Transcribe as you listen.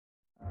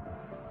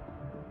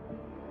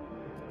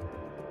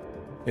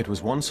It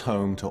was once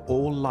home to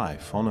all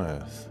life on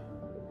Earth.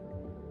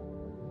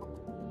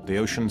 The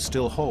ocean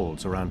still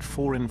holds around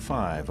 4 in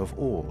 5 of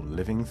all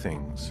living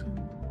things.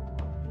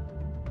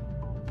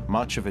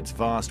 Much of its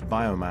vast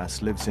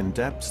biomass lives in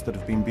depths that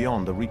have been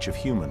beyond the reach of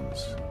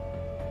humans.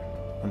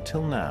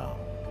 Until now.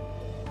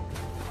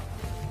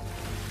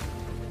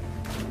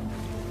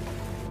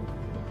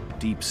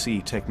 Deep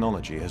sea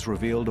technology has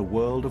revealed a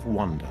world of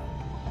wonder.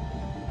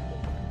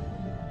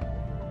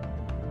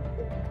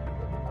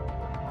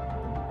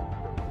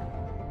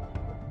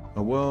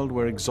 A world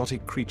where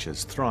exotic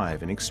creatures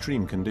thrive in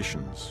extreme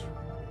conditions,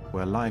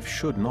 where life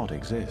should not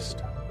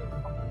exist.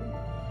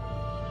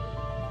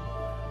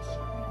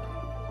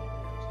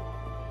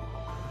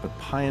 But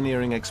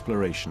pioneering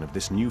exploration of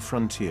this new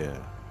frontier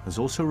has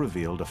also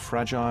revealed a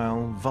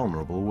fragile,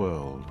 vulnerable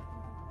world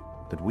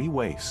that we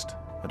waste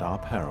at our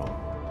peril.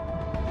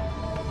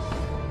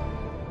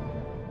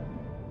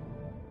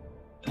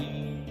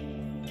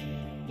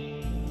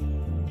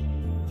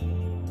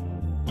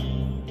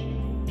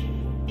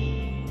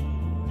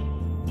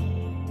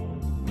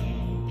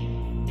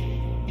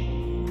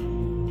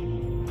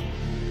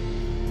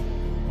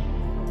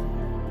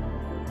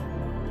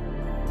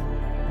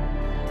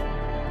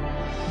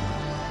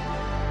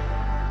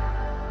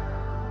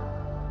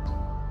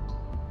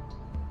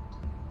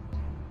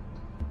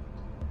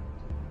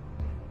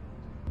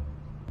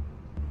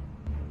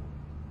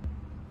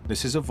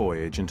 This is a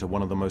voyage into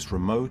one of the most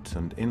remote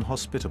and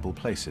inhospitable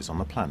places on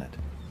the planet.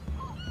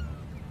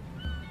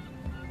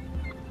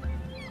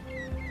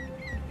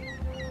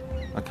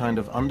 A kind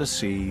of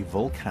undersea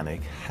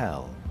volcanic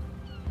hell.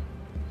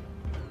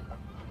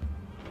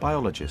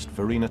 Biologist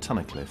Verena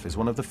Tunnicliffe is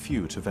one of the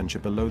few to venture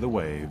below the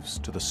waves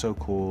to the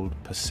so-called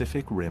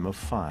Pacific Rim of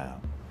Fire.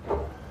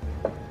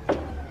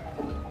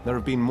 There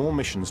have been more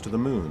missions to the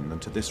moon than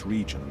to this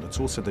region that's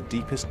also the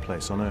deepest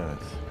place on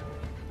Earth,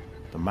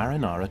 the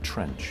Marinara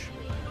Trench.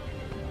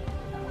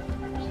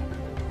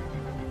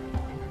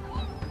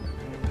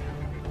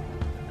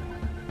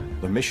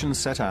 The mission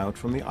set out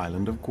from the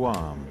island of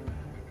Guam,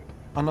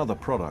 another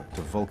product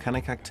of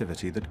volcanic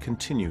activity that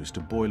continues to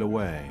boil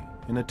away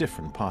in a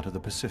different part of the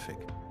Pacific,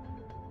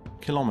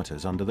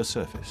 kilometers under the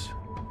surface.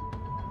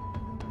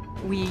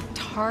 We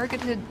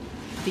targeted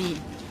the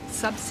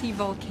subsea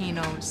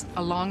volcanoes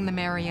along the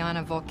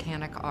Mariana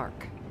Volcanic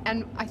Arc.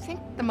 And I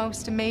think the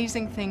most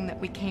amazing thing that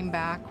we came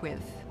back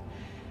with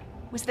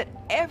was that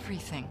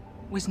everything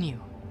was new.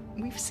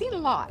 We've seen a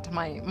lot,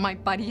 my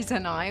buddies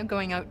and I,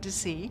 going out to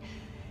sea.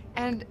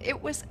 And it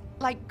was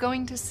like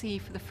going to sea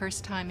for the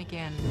first time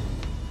again.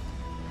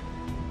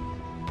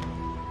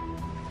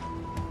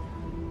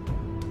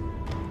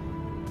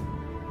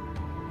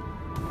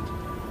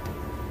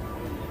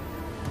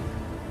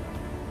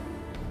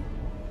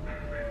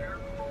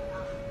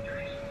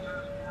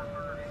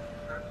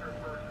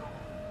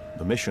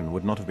 The mission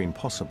would not have been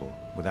possible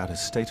without a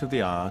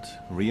state-of-the-art,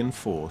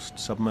 reinforced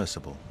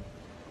submersible.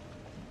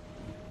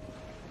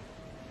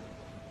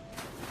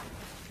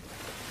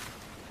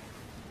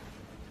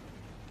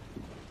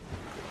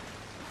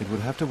 It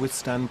would have to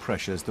withstand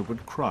pressures that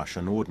would crush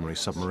an ordinary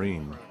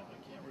submarine,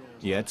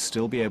 yet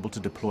still be able to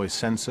deploy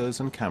sensors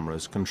and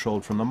cameras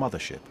controlled from the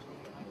mothership,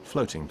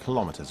 floating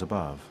kilometers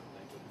above.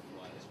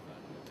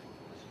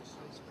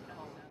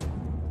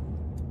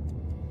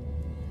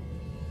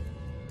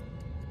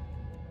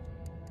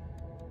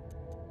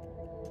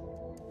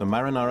 The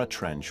Marinara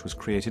Trench was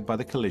created by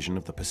the collision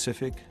of the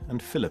Pacific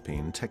and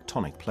Philippine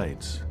tectonic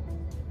plates.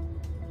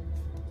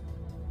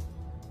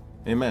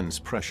 Immense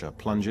pressure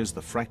plunges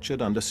the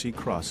fractured undersea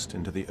crust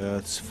into the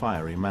Earth's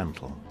fiery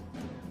mantle,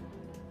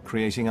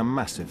 creating a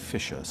massive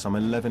fissure some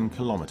 11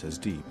 kilometers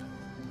deep.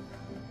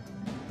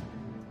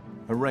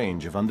 A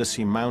range of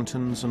undersea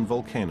mountains and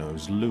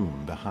volcanoes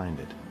loom behind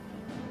it.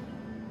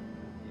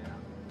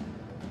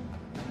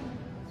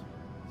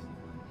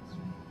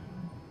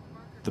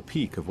 The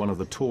peak of one of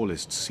the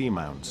tallest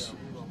seamounts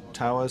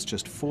towers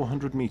just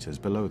 400 meters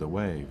below the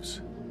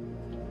waves.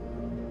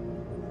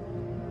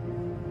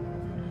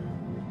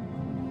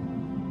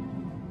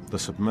 The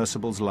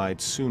submersible's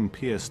light soon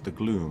pierced the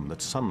gloom that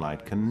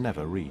sunlight can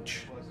never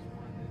reach.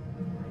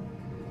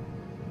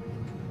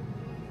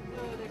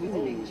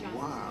 Ooh,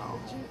 wow.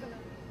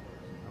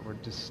 We're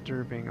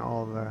disturbing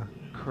all the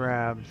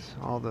crabs,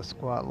 all the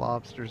squat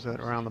lobsters that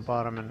are on the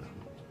bottom, and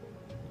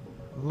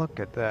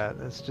look at that.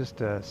 It's just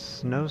a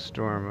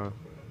snowstorm of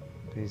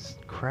these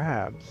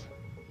crabs.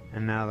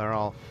 And now they're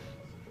all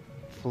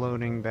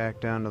floating back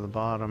down to the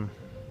bottom,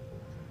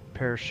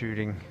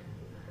 parachuting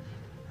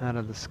out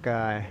of the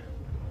sky.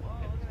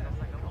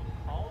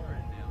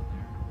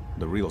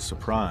 The real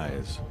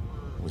surprise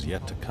was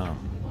yet to come.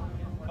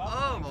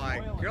 Oh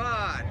my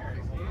God!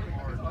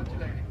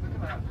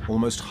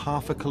 Almost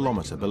half a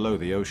kilometer below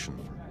the ocean,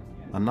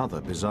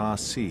 another bizarre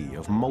sea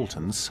of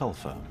molten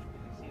sulfur.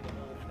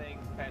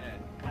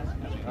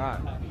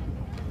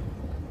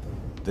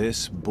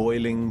 This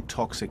boiling,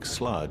 toxic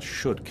sludge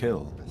should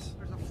kill. There's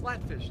a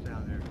flatfish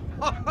down there.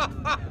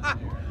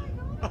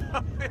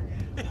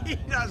 He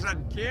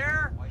doesn't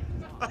care.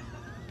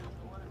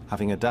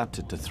 Having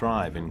adapted to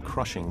thrive in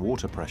crushing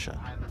water pressure,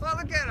 Well,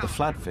 look at the him.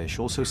 flatfish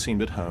also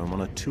seemed at home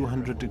on a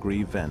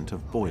 200-degree vent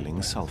of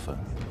boiling sulfur.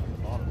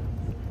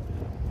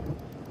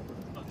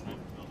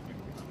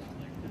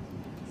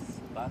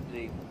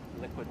 Spongy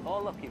liquid.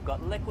 Oh, look, you've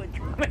got liquid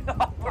coming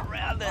up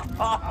around it.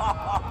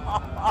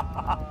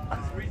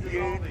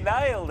 You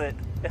nailed it.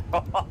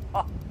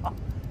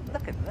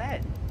 Look at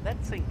that.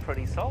 That seemed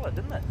pretty solid,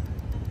 didn't it?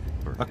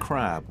 A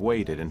crab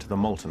waded into the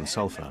molten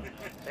sulfur.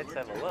 Let's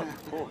have a look.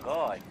 Poor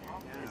guy.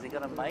 Is he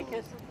going to make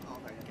it?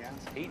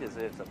 He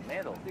deserves a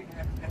medal.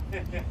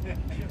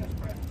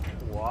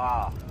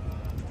 Wow.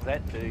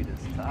 That dude is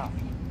tough.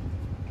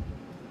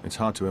 It's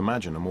hard to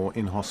imagine a more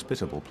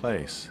inhospitable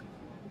place.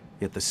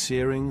 Yet the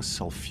searing,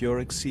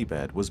 sulfuric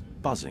seabed was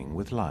buzzing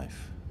with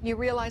life. You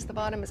realize the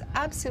bottom is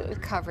absolutely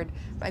covered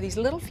by these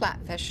little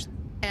flatfish,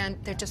 and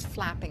they're just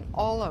flapping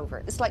all over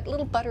it. It's like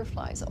little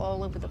butterflies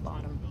all over the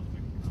bottom.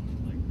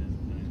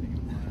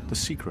 The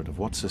secret of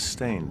what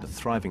sustained the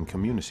thriving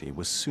community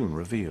was soon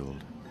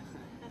revealed.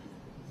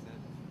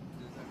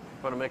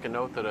 Want to make a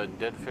note that a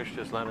dead fish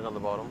just landed on the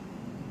bottom.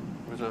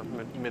 It was a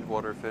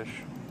mid-water fish.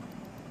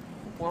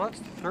 Well, that's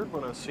the third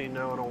one I've seen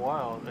now in a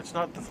while. It's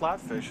not the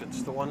flatfish,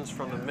 it's the ones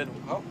from the mid...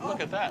 Oh, look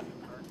at that.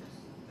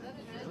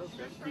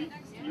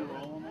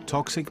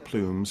 Toxic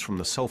plumes from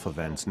the sulfur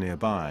vents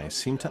nearby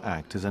seemed to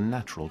act as a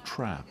natural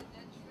trap.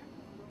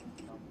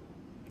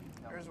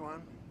 There's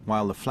one.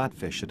 While the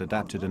flatfish had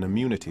adapted an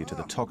immunity to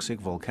the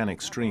toxic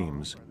volcanic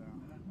streams,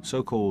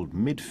 so-called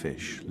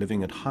midfish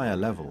living at higher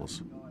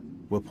levels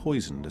were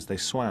poisoned as they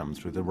swam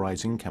through the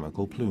rising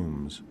chemical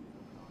plumes.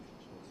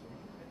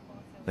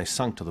 They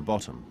sunk to the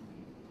bottom,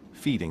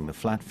 feeding the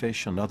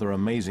flatfish and other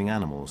amazing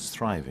animals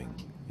thriving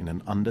in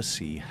an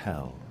undersea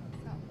hell.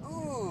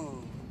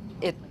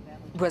 It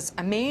was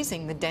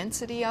amazing, the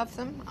density of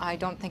them. I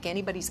don't think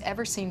anybody's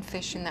ever seen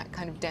fish in that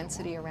kind of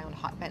density around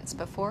hot vents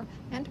before,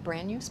 and a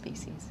brand new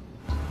species.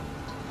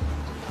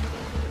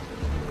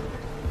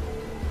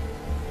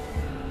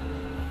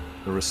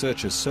 The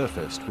researchers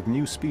surfaced with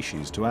new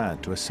species to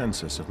add to a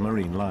census of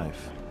marine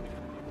life.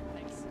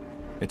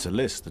 It's a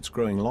list that's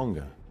growing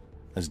longer,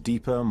 as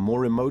deeper, more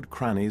remote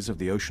crannies of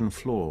the ocean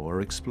floor are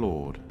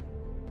explored.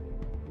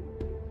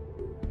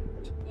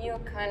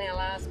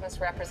 Eocarnelasmus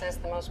represents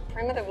the most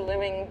primitive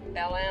living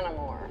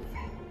belanamorph.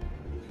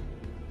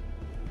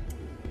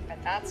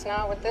 But that's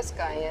not what this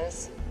guy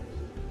is.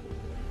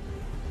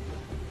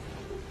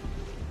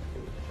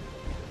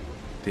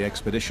 The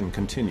expedition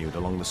continued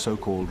along the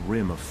so-called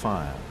Rim of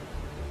Fire,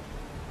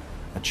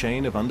 a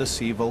chain of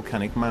undersea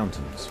volcanic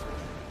mountains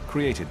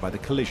created by the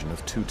collision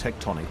of two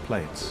tectonic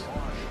plates.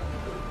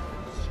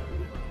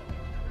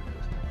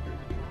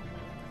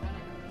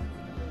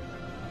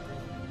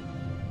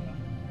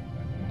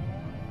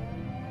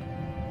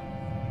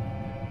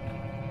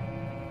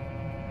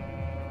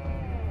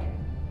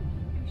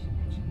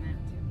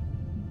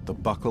 The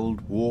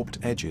buckled, warped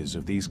edges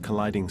of these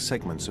colliding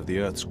segments of the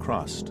Earth's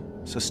crust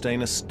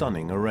sustain a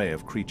stunning array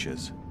of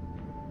creatures,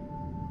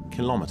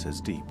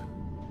 kilometers deep.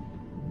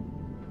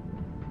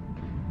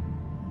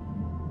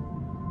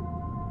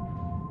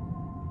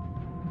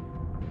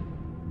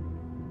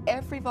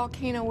 Every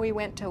volcano we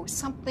went to was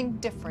something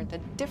different, a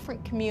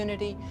different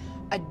community,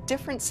 a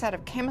different set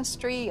of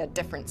chemistry, a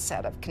different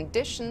set of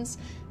conditions,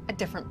 a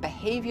different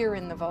behavior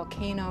in the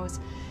volcanoes,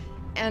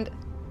 and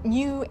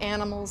new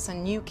animals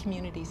and new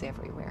communities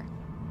everywhere.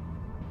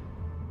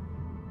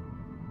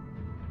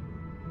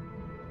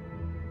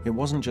 It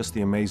wasn't just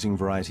the amazing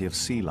variety of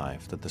sea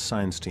life that the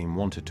science team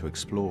wanted to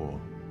explore.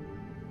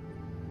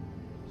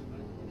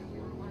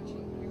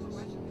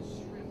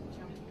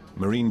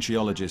 Marine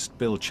geologist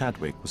Bill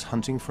Chadwick was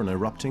hunting for an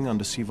erupting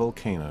undersea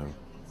volcano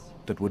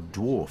that would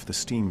dwarf the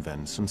steam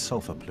vents and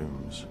sulfur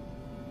plumes.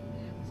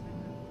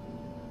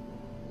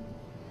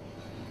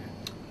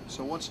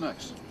 So what's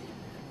next?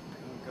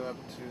 Go up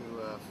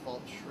to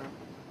fault shrimp.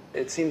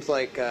 It seems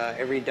like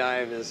every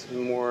dive is a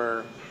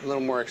little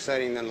more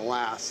exciting than the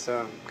last, so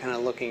I'm kind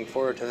of looking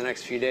forward to the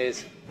next few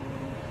days.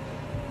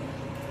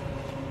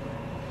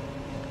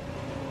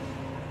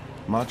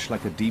 Much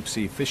like a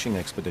deep-sea fishing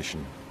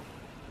expedition,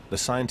 the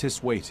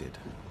scientists waited,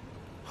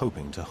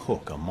 hoping to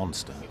hook a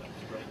monster.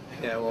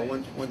 Yeah,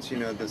 well, once you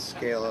know the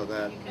scale of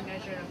that,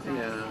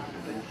 yeah.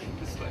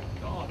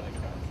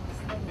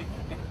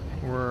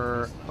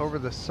 We're over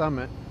the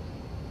summit,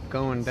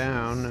 going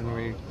down, and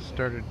we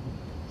started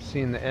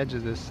seeing the edge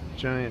of this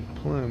giant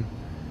plume.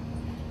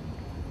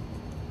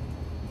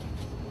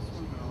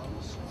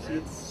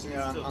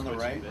 Yeah, on the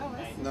right,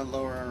 in the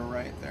lower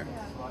right there.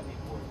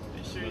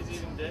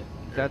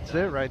 That's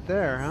it right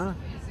there, huh?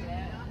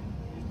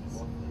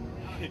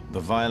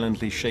 The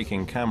violently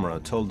shaking camera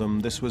told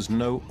them this was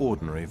no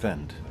ordinary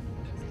vent.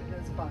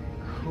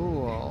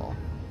 Cool.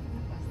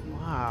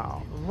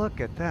 Wow,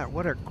 look at that.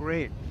 What a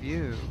great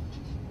view.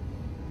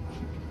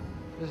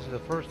 This is the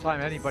first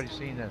time anybody's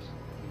seen this.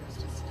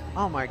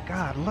 Oh my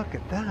God, look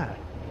at that.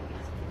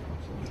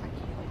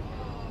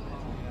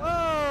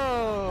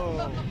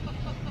 Whoa!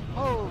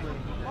 Holy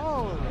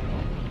moly.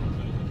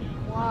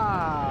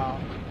 Wow.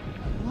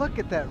 Look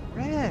at that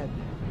red.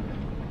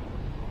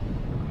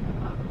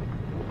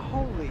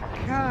 Holy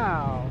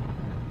cow!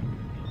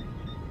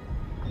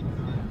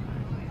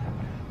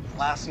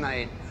 Last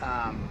night,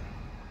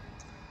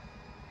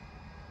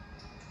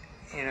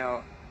 you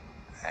know,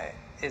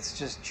 it's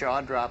just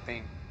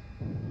jaw-dropping,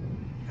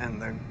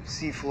 and the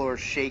seafloor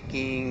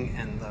shaking,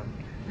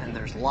 and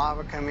there's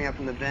lava coming up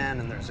in the vent,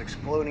 and there's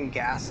exploding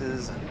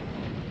gases, and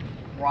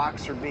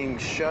rocks are being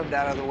shoved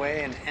out of the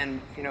way,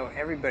 and you know,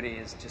 everybody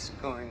is just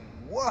going,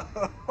 whoa!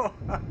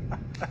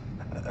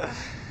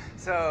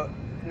 So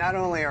not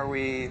only are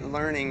we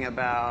learning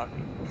about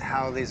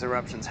how these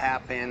eruptions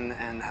happen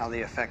and how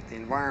they affect the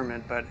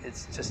environment, but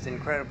it's just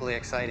incredibly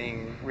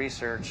exciting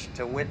research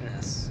to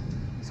witness.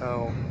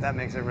 So that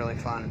makes it really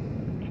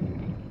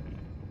fun.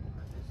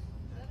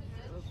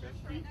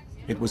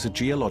 It was a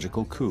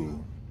geological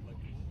coup,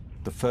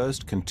 the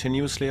first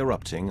continuously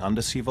erupting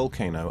undersea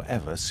volcano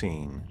ever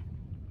seen.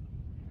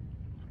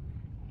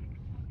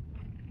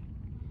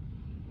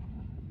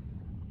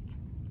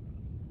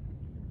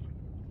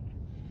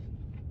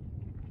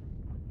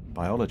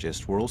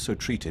 Biologists were also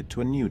treated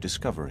to a new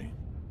discovery.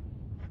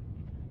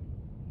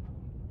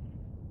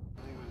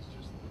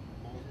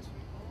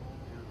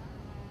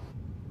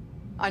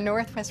 On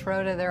Northwest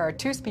Rota, there are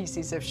 2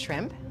 species of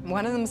shrimp.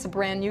 One of them is a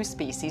brand new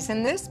species,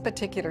 and this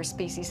particular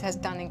species has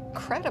done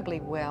incredibly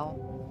well.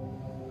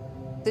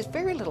 There's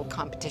very little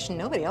competition.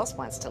 Nobody else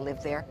wants to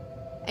live there,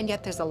 and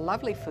yet there's a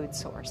lovely food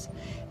source.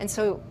 And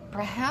so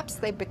perhaps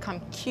they've become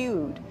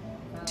cued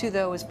to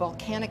those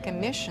volcanic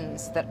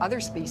emissions that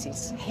other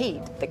species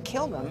hate, that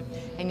kill them,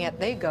 and yet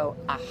they go,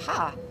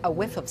 aha, a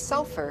whiff of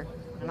sulfur,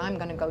 and I'm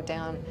going to go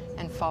down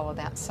and follow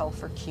that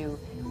sulfur cue.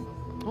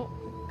 Oh,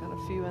 got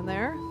a few in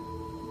there.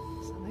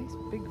 It's a nice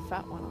big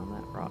fat one on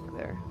that rock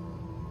there.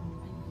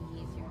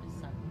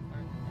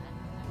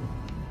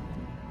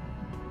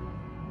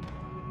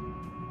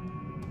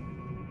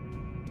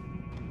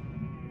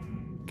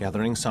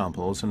 Gathering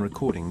samples and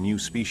recording new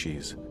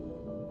species,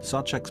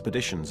 such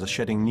expeditions are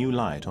shedding new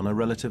light on a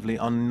relatively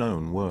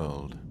unknown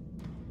world.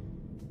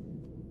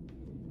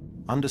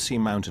 Undersea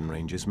mountain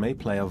ranges may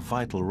play a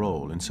vital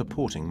role in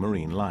supporting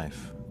marine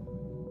life.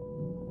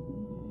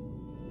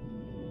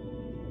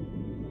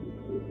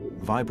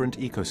 Vibrant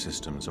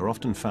ecosystems are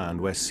often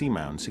found where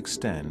seamounts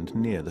extend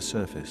near the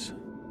surface.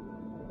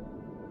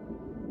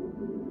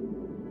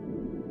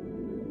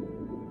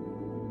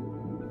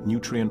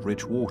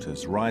 Nutrient-rich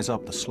waters rise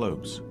up the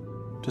slopes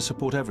to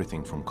support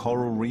everything from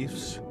coral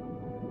reefs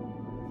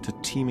to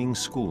teeming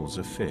schools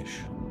of fish.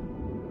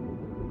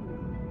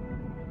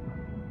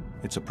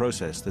 It's a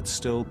process that's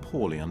still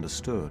poorly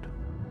understood.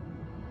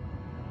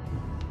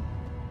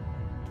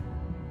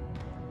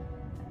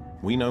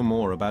 We know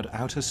more about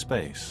outer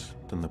space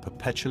than the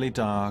perpetually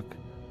dark,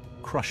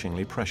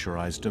 crushingly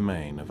pressurized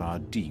domain of our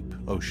deep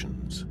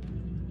oceans.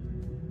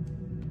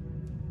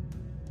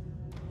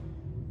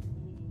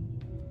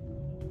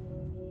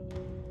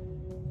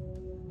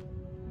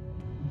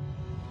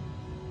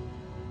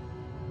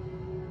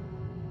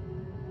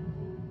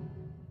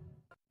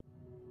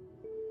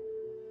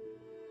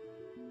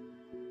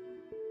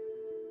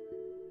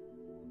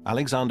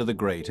 Alexander the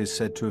Great is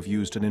said to have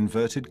used an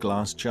inverted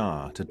glass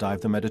jar to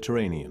dive the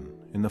Mediterranean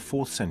in the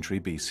 4th century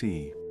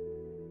BC.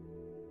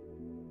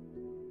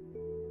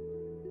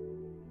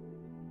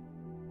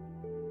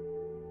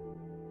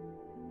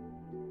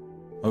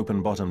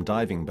 Open-bottom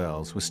diving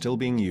bells were still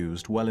being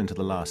used well into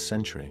the last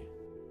century.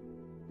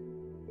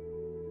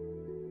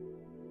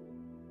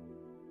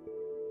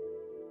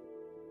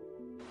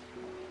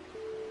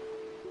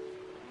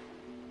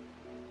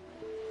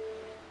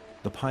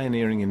 The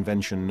pioneering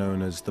invention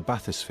known as the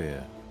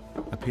bathysphere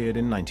appeared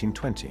in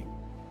 1920.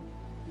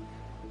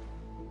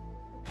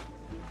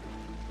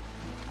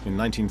 In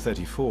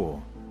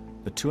 1934,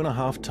 the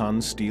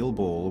 2.5-ton steel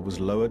ball was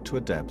lowered to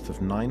a depth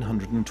of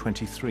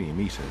 923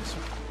 meters.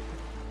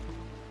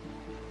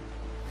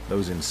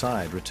 Those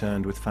inside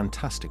returned with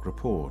fantastic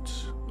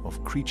reports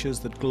of creatures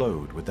that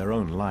glowed with their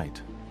own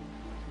light.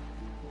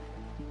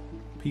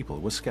 People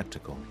were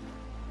skeptical.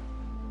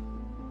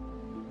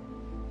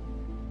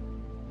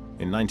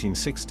 In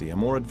 1960, a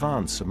more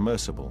advanced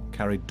submersible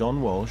carried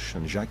Don Walsh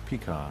and Jacques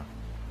Picard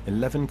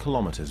 11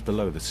 kilometers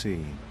below the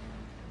sea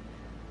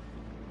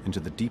into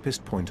the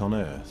deepest point on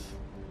Earth,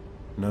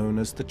 known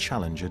as the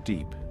Challenger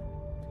Deep.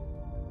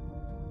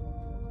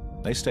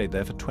 They stayed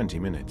there for 20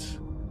 minutes.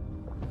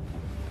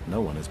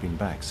 No one has been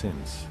back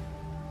since.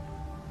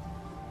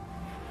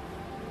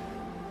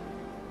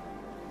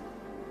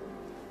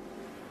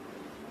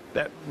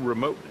 That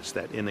remoteness,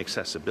 that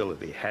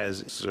inaccessibility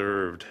has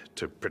served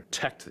to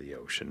protect the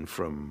ocean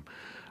from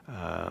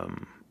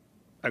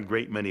a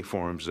great many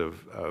forms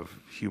of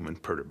human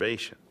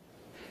perturbation.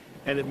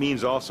 And it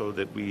means also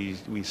that we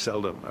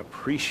seldom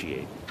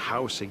appreciate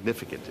how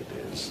significant it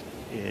is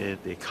in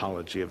the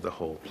ecology of the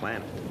whole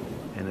planet.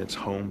 And it's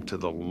home to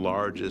the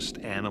largest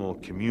animal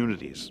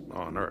communities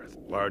on Earth,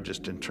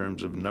 largest in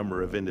terms of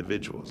number of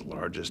individuals,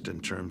 largest in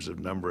terms of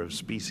number of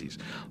species,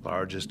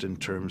 largest in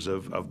terms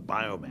of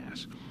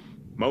biomass.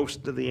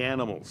 Most of the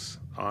animals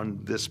on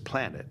this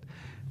planet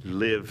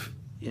live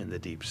in the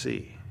deep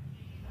sea.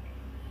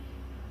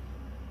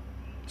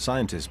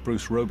 Scientist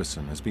Bruce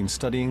Robeson has been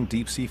studying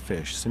deep-sea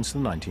fish since the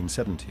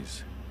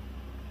 1970s.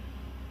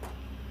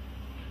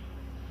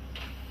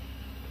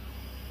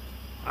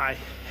 I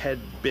had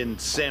been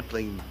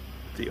sampling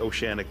the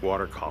oceanic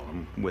water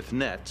column with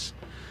nets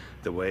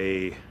the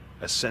way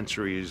a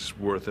century's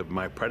worth of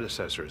my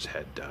predecessors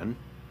had done.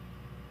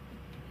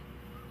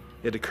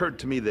 It occurred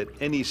to me that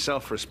any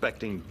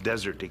self-respecting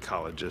desert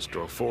ecologist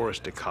or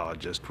forest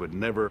ecologist would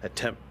never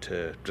attempt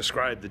to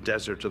describe the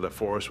desert or the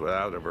forest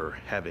without ever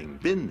having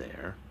been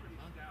there,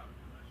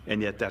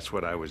 and yet that's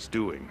what I was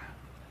doing.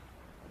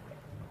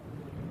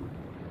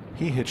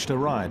 He hitched a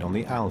ride on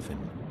the Alvin,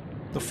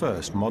 the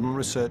first modern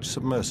research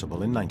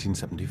submersible in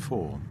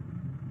 1974.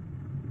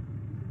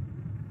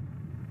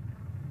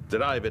 The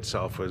dive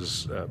itself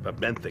was a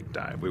benthic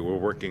dive. We were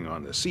working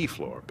on the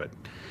seafloor, but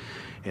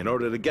in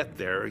order to get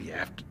there, you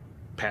have to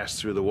pass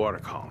through the water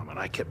column. And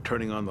I kept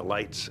turning on the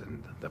lights,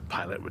 and the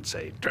pilot would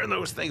say, "Turn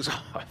those things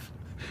off.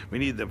 We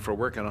need them for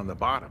working on the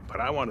bottom." But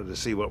I wanted to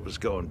see what was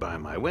going by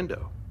my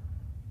window.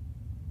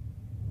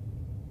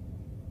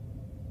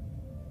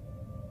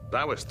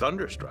 I was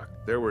thunderstruck.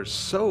 There were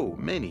so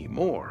many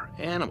more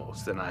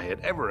animals than I had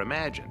ever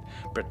imagined,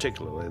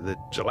 particularly the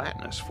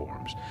gelatinous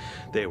forms.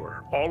 They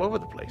were all over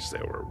the place.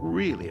 They were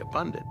really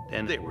abundant,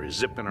 and they were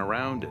zipping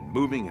around and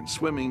moving and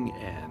swimming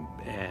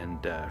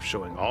and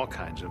showing all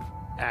kinds of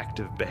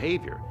active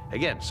behavior.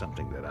 Again,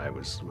 something that I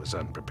was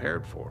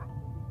unprepared for.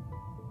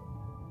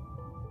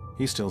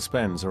 He still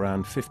spends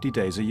around 50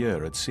 days a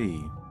year at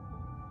sea,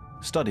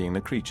 studying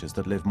the creatures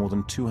that live more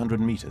than 200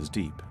 meters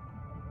deep.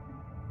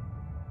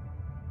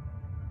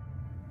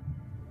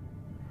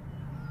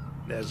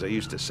 As I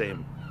used to say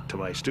to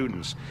my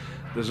students,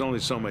 there's only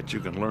so much you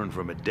can learn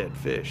from a dead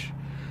fish.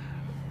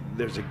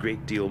 There's a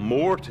great deal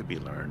more to be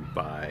learned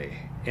by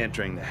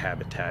entering the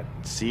habitat,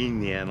 seeing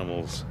the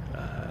animals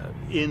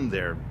in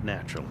their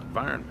natural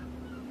environment.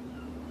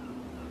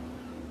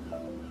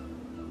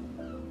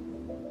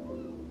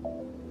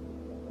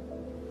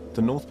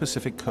 The North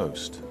Pacific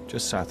coast,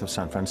 just south of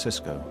San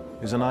Francisco,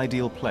 is an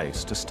ideal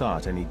place to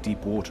start any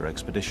deep water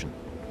expedition.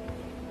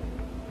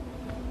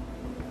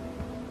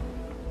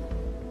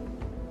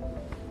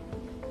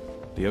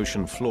 The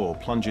ocean floor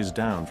plunges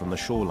down from the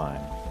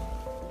shoreline.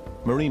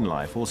 Marine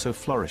life also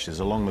flourishes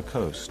along the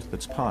coast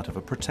that's part of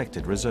a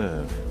protected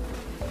reserve.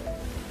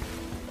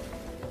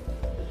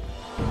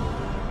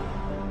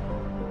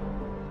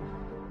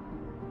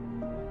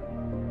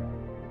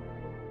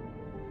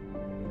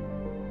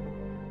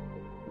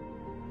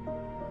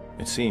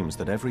 It seems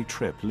that every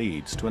trip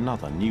leads to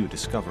another new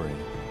discovery.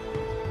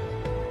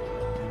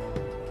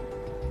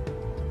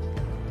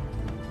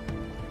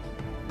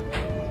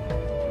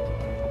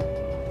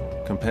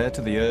 Compared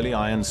to the early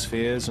iron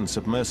spheres and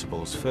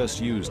submersibles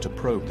first used to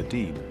probe the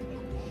deep,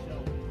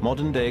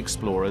 modern-day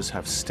explorers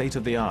have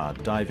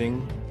state-of-the-art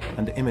diving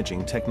and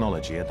imaging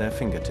technology at their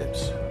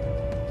fingertips.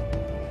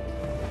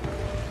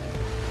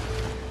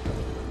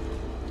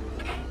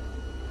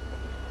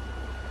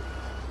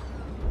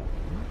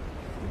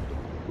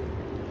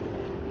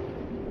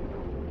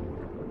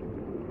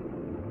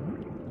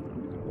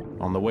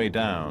 On the way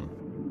down,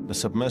 the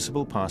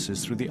submersible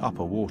passes through the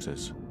upper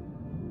waters,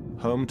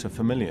 home to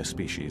familiar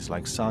species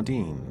like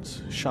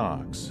sardines,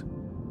 sharks,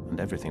 and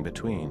everything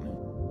between.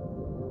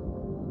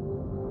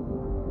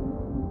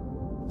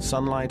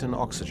 Sunlight and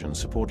oxygen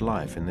support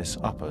life in this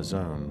upper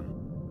zone.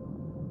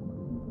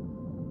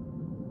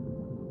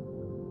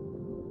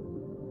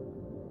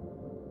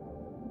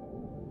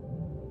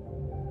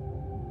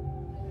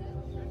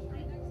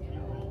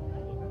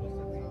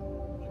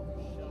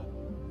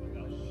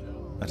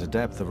 At a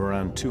depth of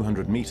around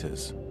 200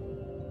 meters,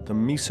 the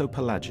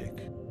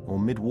mesopelagic, or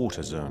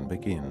mid-water zone,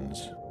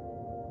 begins.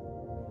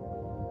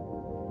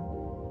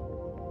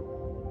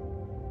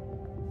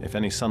 If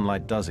any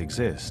sunlight does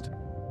exist,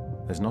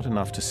 there's not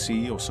enough to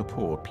see or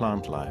support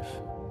plant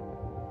life.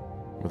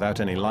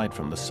 Without any light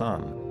from the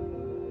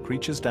sun,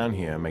 creatures down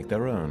here make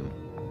their own.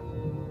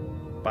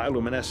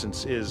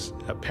 Bioluminescence is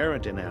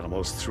apparent in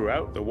animals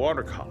throughout the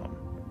water column.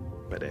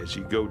 But as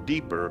you go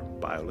deeper,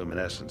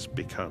 bioluminescence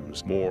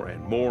becomes more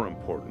and more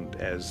important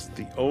as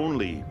the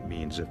only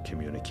means of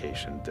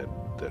communication that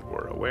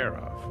we're aware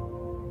of.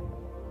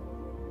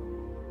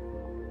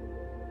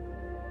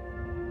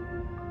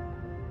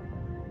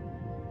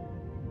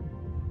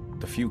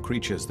 The few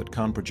creatures that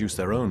can't produce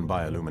their own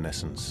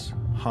bioluminescence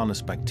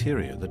harness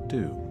bacteria that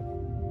do.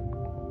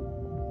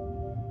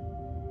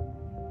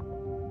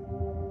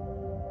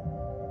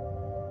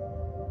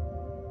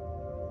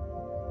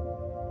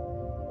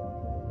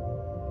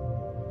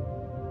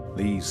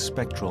 These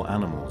spectral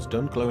animals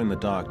don't glow in the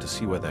dark to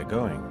see where they're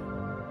going,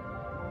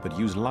 but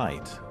use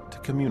light to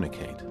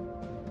communicate.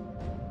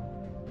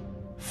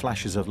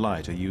 Flashes of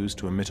light are used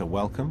to emit a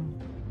welcome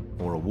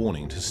or a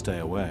warning to stay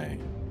away.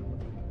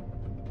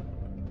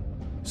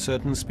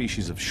 Certain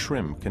species of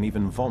shrimp can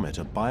even vomit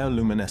a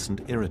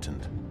bioluminescent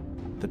irritant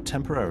that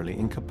temporarily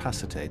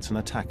incapacitates an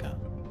attacker.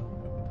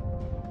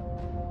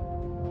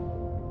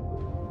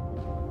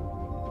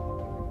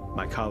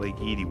 My colleague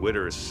Edie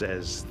Witter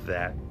says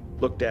that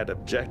Looked at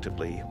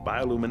objectively,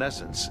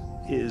 bioluminescence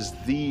is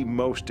the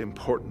most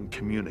important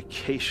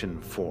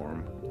communication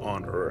form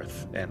on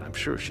Earth. And I'm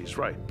sure she's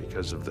right,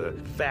 because of the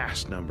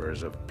vast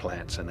numbers of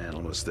plants and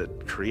animals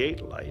that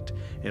create light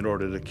in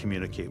order to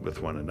communicate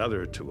with one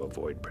another, to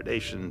avoid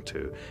predation,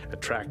 to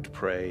attract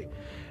prey,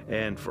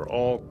 and for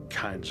all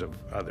kinds of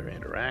other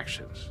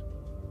interactions.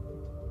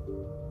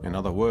 In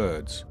other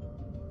words,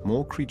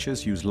 more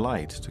creatures use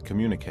light to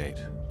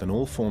communicate than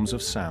all forms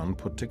of sound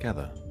put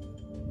together,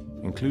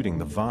 including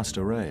the vast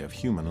array of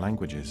human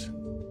languages.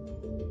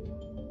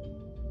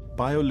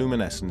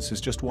 Bioluminescence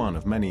is just one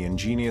of many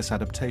ingenious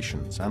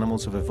adaptations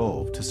animals have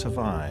evolved to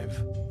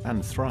survive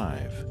and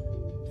thrive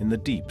in the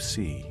deep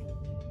sea.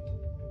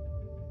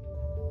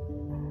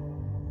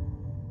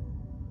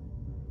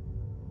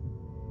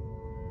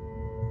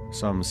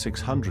 Some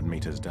 600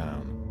 meters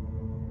down,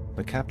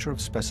 the capture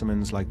of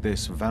specimens like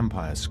this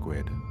vampire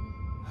squid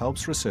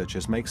helps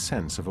researchers make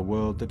sense of a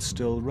world that's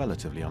still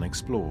relatively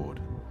unexplored.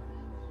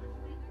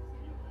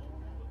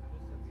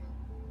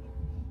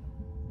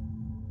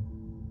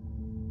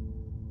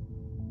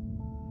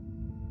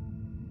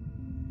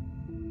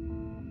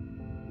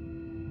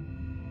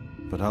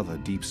 But other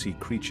deep-sea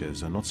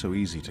creatures are not so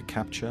easy to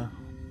capture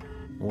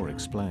or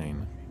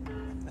explain.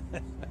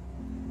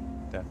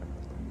 Definitely.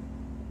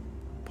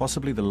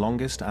 Possibly the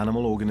longest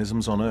animal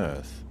organisms on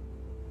Earth,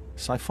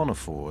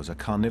 siphonophores are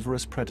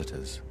carnivorous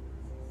predators,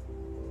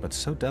 but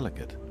so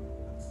delicate,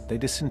 they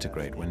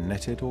disintegrate when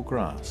netted or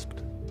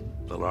grasped.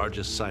 The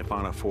largest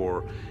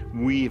siphonophore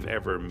we've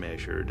ever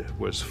measured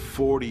was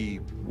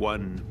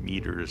 41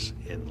 meters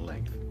in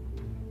length.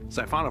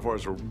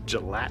 Siphonophores are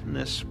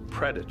gelatinous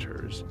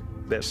predators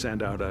that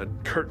send out a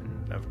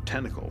curtain of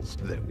tentacles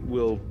that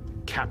will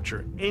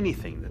capture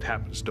anything that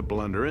happens to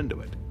blunder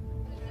into it.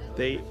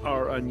 They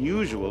are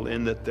unusual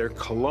in that they're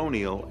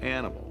colonial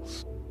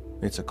animals.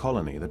 It's a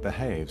colony that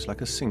behaves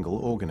like a single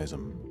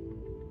organism.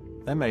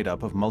 They're made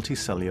up of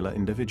multicellular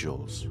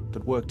individuals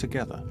that work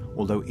together,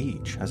 although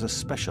each has a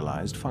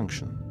specialized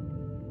function.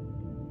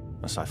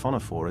 A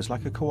siphonophore is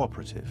like a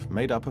cooperative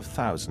made up of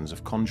thousands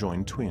of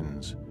conjoined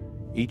twins,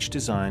 each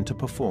designed to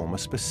perform a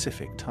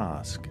specific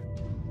task.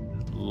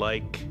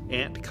 Like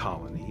ant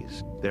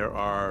colonies, there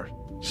are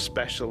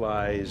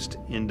specialized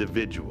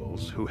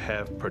individuals who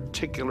have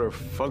particular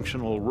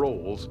functional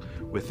roles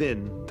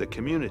within the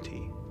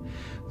community.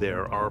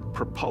 There are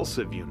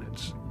propulsive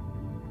units.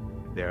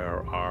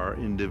 There are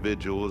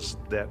individuals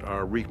that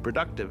are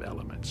reproductive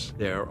elements.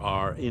 There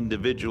are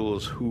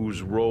individuals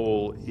whose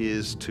role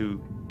is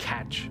to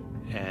catch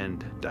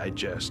and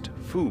digest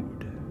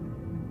food.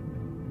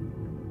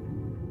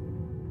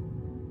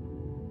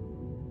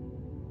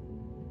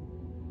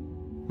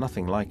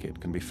 Nothing like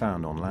it can be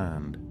found on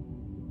land.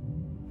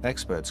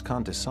 Experts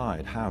can't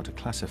decide how to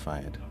classify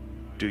it.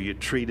 Do you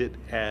treat it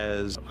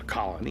as a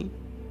colony?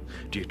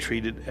 Do you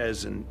treat it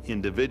as an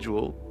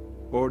individual?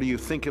 Or do you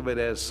think of it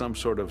as some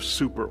sort of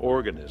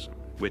superorganism,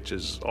 which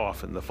is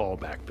often the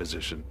fallback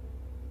position?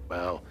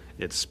 Well,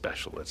 it's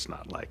special, it's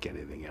not like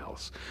anything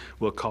else.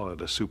 We'll call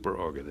it a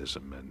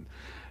superorganism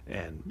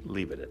and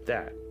leave it at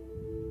that.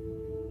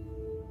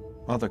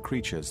 Other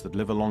creatures that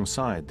live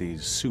alongside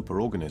these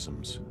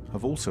superorganisms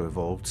have also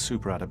evolved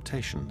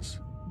superadaptations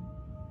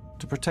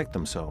to protect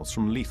themselves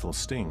from lethal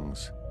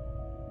stings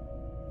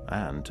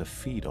and to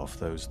feed off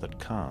those that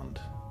can't.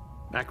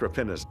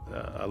 Macropinna is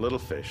a little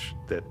fish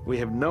that we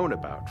have known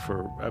about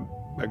for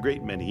a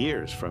great many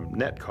years from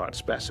net-caught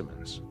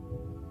specimens.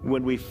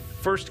 When we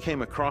first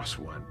came across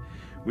one,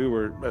 we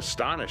were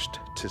astonished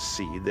to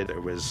see that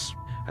there was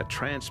a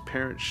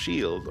transparent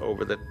shield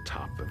over the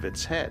top of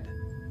its head.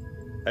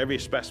 Every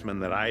specimen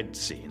that I'd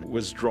seen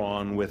was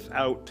drawn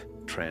without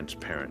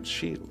transparent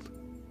shield.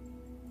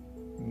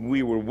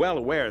 We were well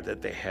aware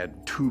that they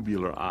had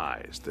tubular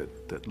eyes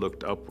that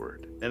looked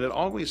upward, and it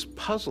always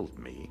puzzled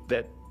me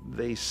that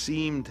they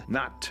seemed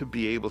not to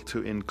be able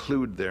to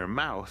include their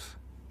mouth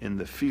in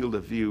the field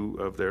of view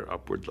of their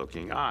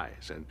upward-looking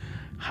eyes. And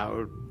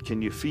how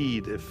can you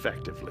feed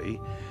effectively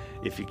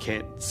if you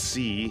can't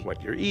see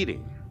what you're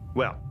eating?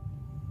 Well,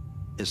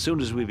 as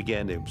soon as we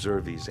began to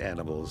observe these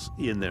animals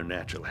in their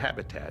natural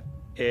habitat,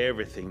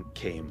 everything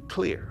came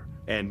clear.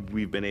 And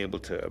we've been able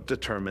to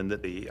determine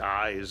that the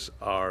eyes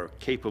are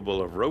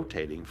capable of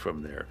rotating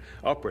from their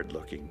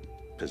upward-looking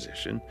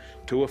position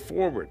to a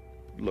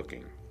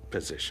forward-looking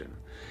position.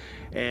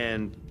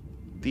 And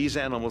these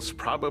animals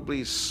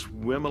probably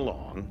swim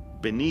along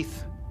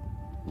beneath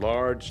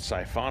large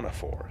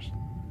siphonophores.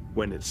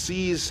 When it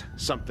sees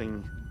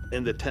something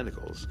in the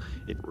tentacles,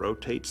 it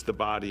rotates the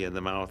body and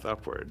the mouth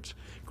upwards,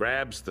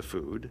 grabs the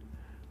food,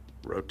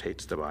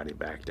 rotates the body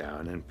back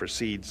down, and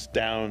proceeds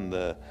down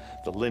the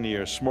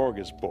linear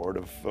smorgasbord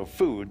of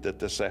food that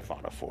the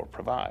siphonophore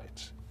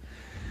provides.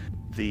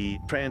 The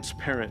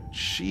transparent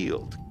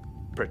shield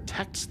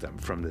protects them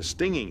from the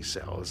stinging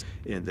cells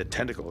in the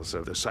tentacles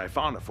of the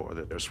siphonophore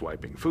that they're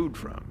swiping food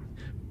from.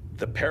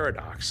 The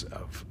paradox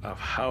of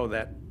how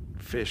that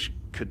fish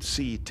could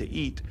see to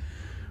eat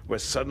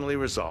was suddenly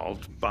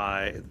resolved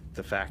by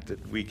the fact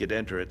that we could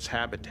enter its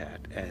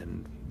habitat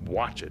and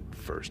watch it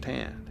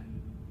firsthand.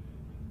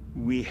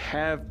 We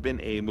have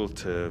been able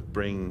to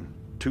bring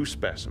 2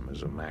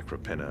 specimens of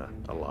Macropinna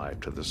alive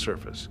to the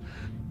surface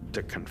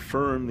to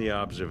confirm the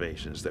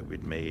observations that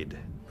we'd made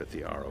with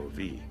the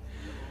ROV.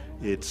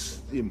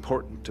 It's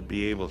important to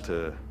be able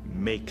to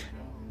make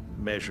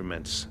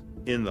measurements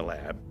in the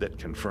lab that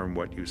confirm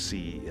what you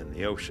see in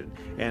the ocean,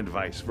 and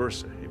vice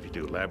versa. If you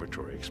do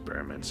laboratory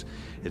experiments,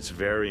 it's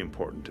very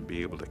important to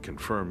be able to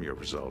confirm your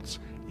results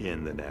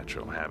in the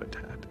natural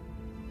habitat.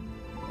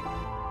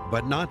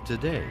 But not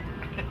today.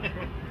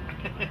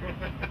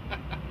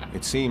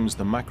 It seems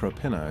the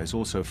Macropinna is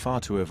also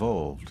far too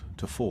evolved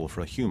to fall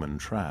for a human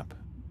trap.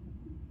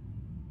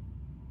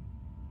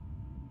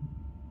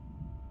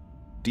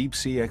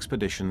 Deep-sea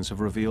expeditions have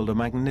revealed a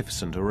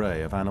magnificent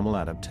array of animal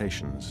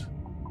adaptations,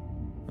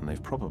 and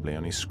they've probably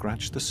only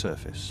scratched the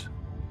surface.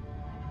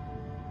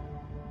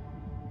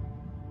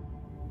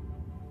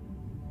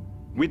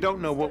 We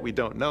don't know what we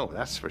don't know,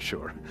 that's for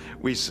sure.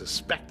 We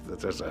suspect that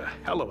there's a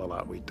hell of a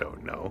lot we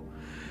don't know,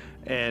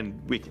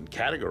 and we can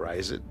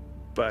categorize it,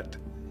 but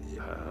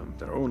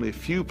there are only a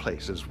few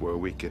places where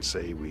we could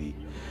say we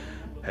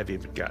have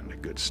even gotten a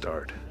good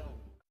start.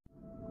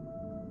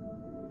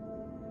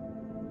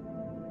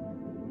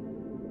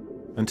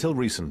 Until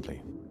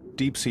recently,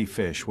 deep-sea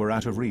fish were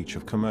out of reach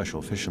of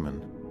commercial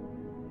fishermen.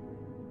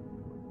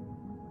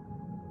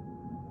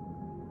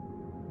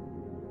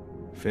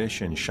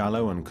 Fish in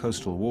shallow and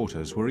coastal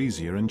waters were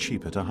easier and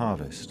cheaper to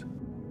harvest.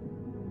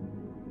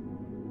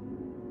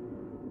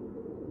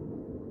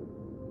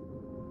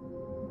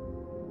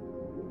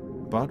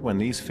 But when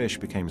these fish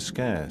became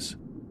scarce,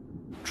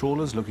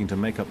 trawlers looking to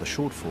make up the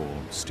shortfall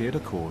steered a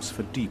course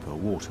for deeper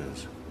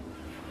waters.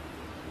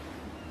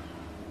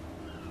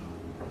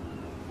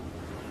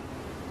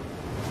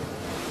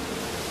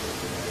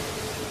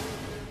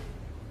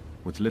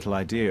 With little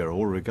idea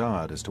or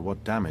regard as to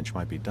what damage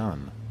might be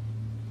done,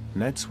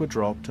 nets were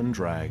dropped and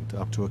dragged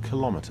up to 1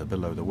 kilometer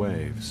below the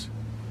waves.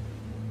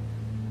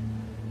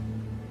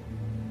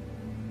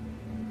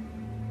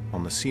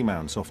 On the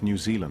seamounts off New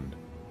Zealand,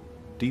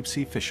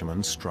 deep-sea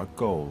fishermen struck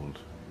gold,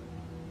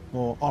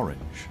 or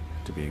orange,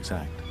 to be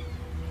exact.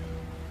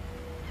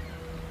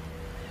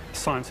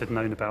 Science had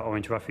known about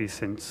orange roughies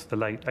since the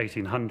late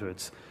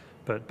 1800s,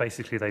 but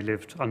basically they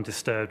lived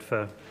undisturbed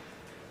for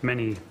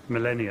many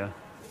millennia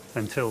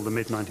until the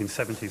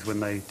mid-1970s when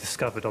they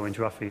discovered orange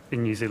roughy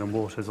in New Zealand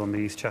waters on the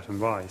East Chatham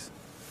Rise.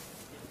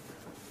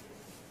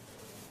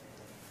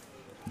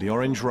 The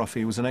orange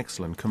roughy was an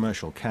excellent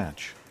commercial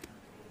catch.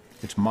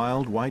 Its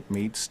mild white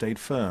meat stayed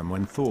firm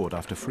when thawed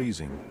after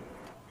freezing,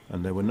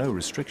 and there were no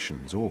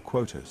restrictions or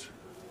quotas.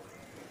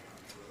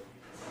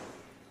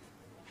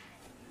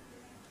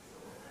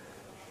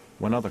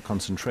 When other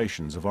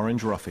concentrations of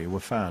orange roughy were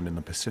found in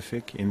the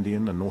Pacific,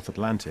 Indian, and North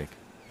Atlantic,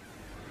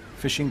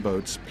 fishing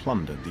boats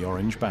plundered the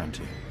orange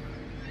bounty.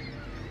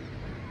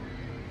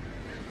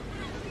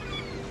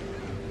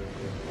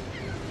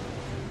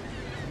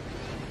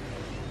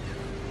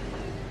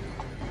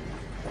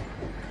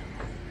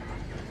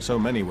 So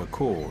many were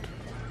caught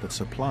that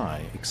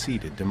supply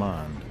exceeded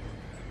demand.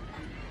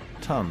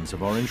 Tons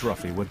of orange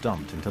roughy were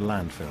dumped into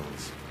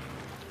landfills.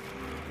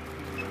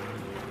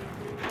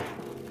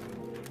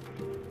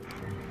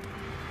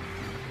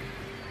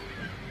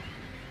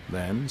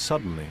 Then,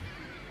 suddenly,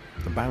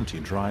 the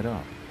bounty dried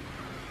up.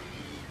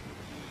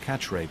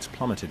 Catch rates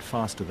plummeted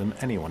faster than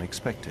anyone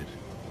expected.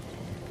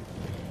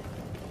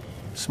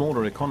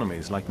 Smaller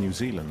economies like New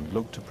Zealand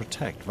looked to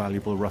protect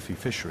valuable roughy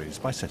fisheries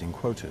by setting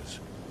quotas.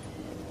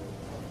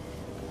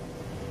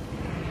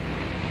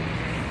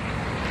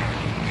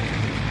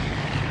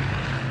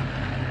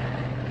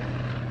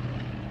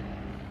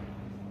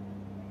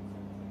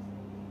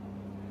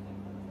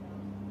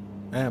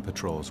 Air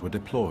patrols were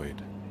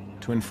deployed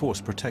to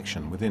enforce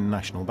protection within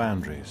national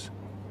boundaries.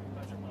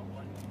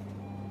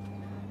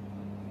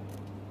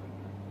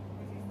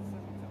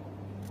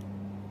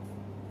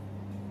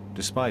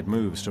 Despite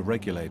moves to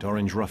regulate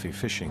orange roughy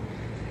fishing,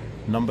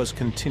 numbers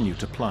continue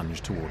to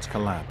plunge towards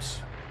collapse.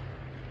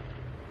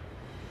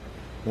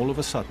 All of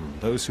a sudden,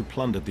 those who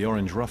plundered the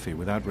orange roughy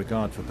without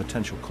regard for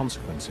potential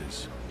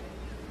consequences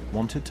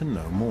wanted to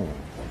know more.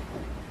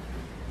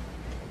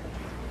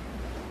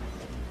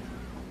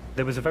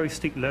 There was a very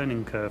steep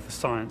learning curve for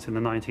science in the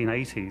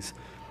 1980s,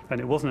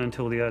 and it wasn't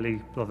until the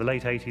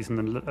late 80s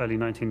and the early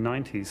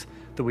 1990s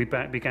that we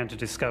began to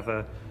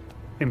discover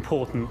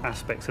important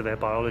aspects of their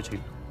biology.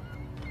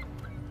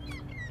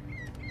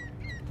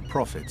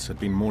 Profits had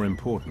been more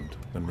important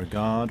than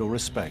regard or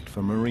respect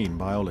for marine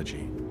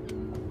biology.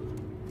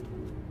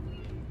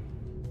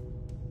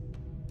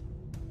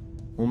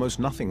 Almost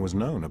nothing was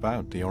known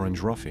about the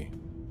orange roughy,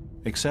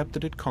 except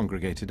that it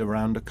congregated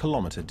around 1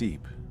 kilometer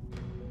deep.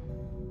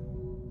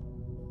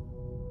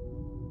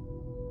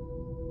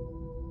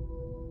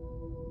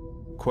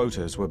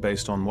 Quotas were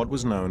based on what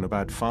was known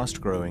about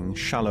fast-growing,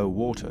 shallow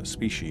water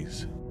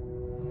species.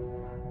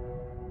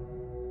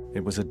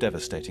 It was a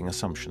devastating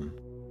assumption.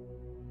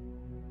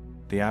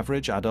 The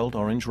average adult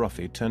orange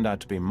roughy turned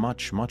out to be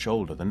much, much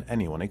older than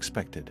anyone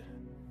expected.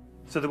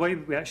 So the way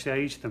we actually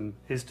age them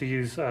is to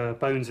use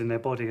bones in their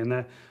body,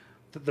 and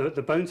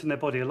The bones in their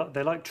body,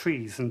 they're like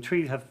trees, and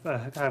trees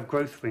have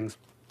growth rings.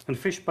 And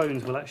fish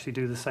bones will actually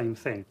do the same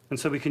thing. And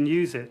so we can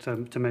use it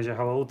to measure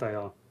how old they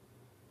are.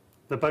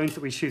 The bones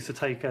that we choose to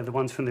take are the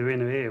ones from their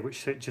inner ear,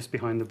 which sit just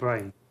behind the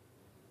brain.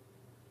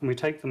 And we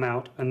take them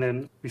out, and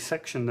then we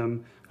section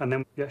them, and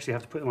then we actually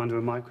have to put them under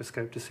a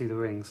microscope to see the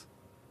rings.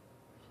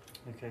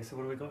 Okay, so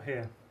what have we got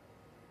here?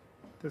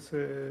 This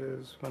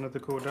is one of the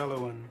Cordella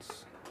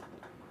ones.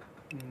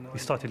 We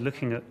started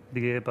looking at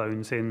the ear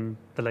bones in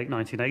the late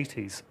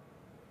 1980s.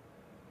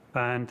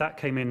 And that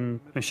came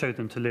in and showed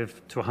them to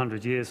live to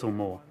 100 years or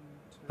more.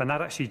 And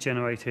that actually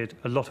generated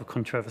a lot of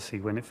controversy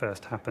when it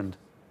first happened.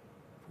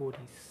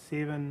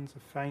 47's a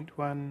faint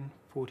one,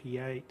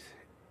 48,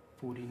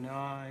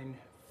 49,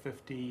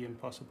 50,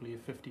 and possibly a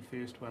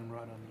 51st one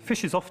right on the...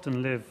 Fishes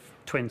often live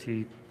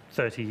 20,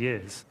 30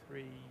 years.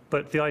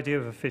 But the idea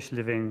of a fish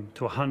living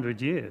to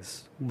 100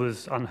 years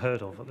was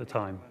unheard of at the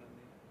time.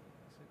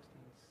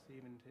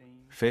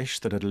 Fish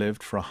that had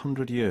lived for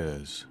 100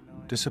 years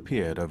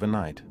disappeared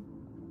overnight.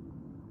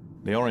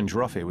 The orange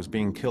roughy was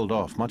being killed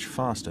off much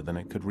faster than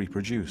it could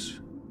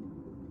reproduce.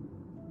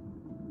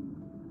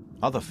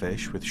 Other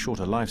fish with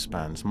shorter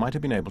lifespans might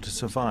have been able to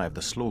survive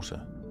the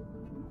slaughter,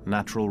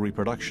 natural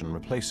reproduction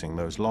replacing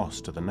those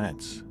lost to the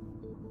nets.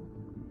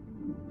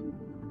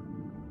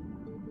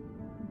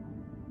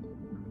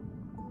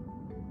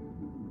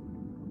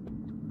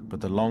 But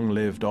the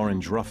long-lived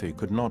orange roughy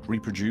could not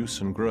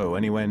reproduce and grow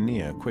anywhere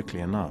near quickly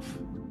enough.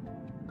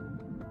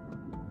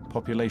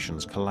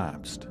 Populations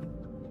collapsed,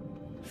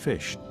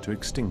 fish to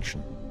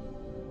extinction.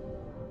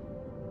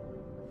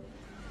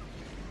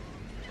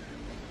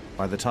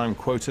 By the time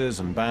quotas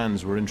and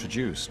bans were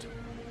introduced,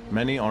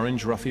 many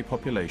orange roughy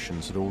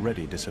populations had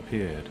already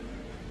disappeared.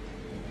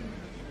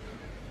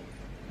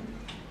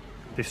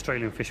 The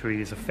Australian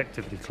fishery is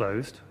effectively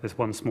closed. There's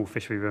one small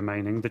fishery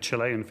remaining. The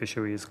Chilean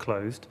fishery is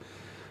closed.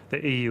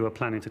 The EU are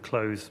planning to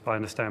close, I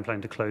understand,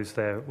 planning to close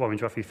their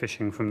orange roughy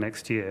fishing from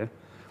next year.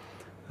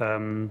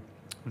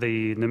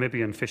 The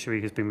Namibian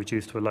fishery has been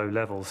reduced to a low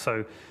level,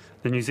 so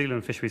the New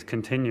Zealand fishery is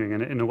continuing,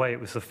 and in a way it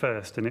was the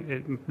first, and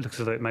it looks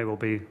as though it may well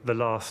be the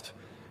last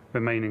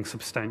remaining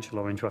substantial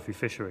orange roughy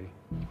fishery.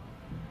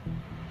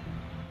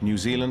 New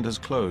Zealand has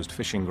closed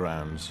fishing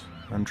grounds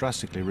and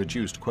drastically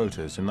reduced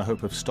quotas in the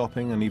hope of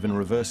stopping and even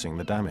reversing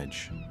the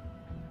damage.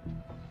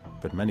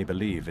 But many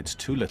believe it's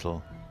too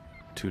little,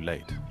 too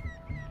late.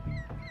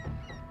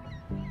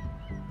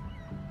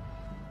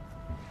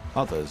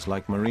 Others,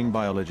 like marine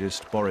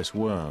biologist Boris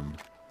Worm,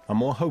 are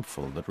more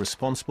hopeful that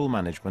responsible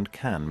management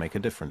can make a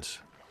difference.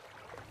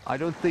 I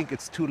don't think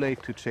it's too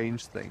late to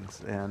change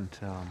things, and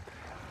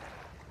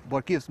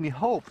what gives me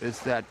hope is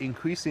that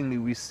increasingly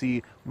we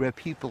see where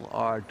people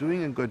are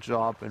doing a good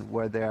job and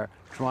where they're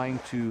trying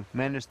to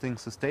manage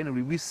things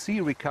sustainably. We see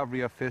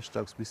recovery of fish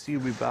stocks, we see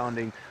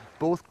rebounding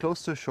both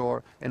close to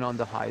shore and on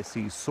the high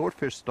seas.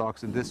 Swordfish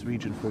stocks in this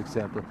region, for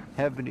example,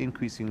 have been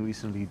increasing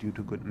recently due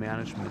to good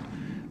management,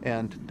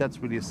 and that's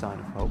really a sign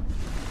of hope.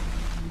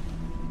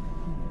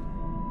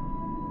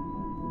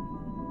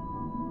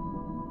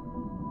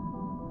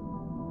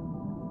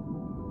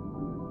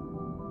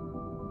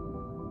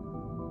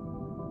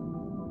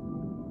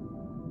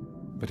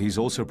 But he's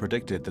also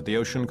predicted that the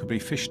ocean could be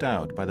fished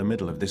out by the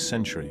middle of this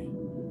century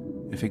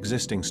if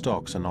existing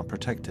stocks are not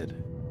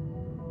protected.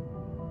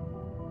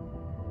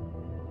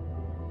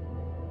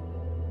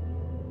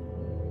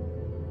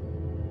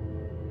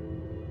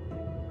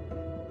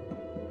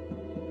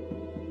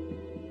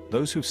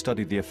 Those who've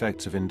studied the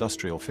effects of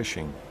industrial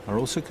fishing are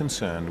also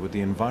concerned with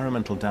the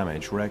environmental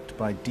damage wreaked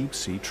by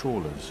deep-sea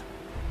trawlers.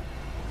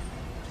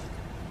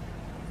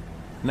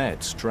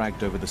 Nets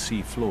dragged over the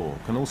sea floor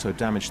can also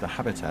damage the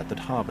habitat that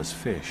harbors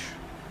fish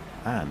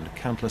and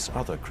countless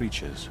other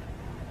creatures.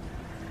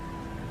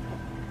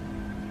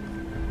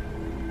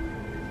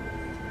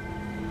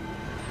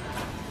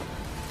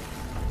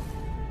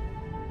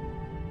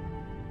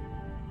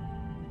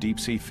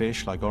 Deep-sea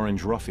fish like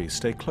orange roughy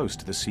stay close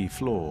to the sea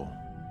floor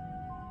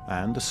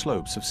and the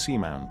slopes of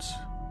seamounts.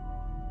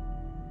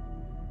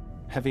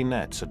 Heavy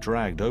nets are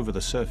dragged over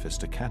the surface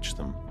to catch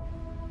them.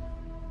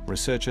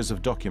 Researchers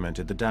have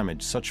documented the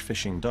damage such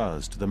fishing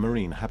does to the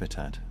marine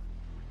habitat.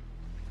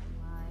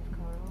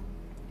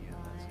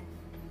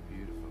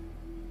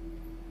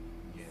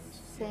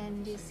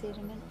 Sandy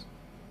sediment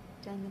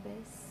down the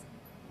base.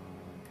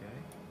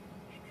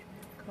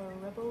 Coral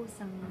rubble,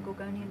 some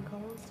Gorgonian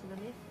corals to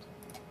the left.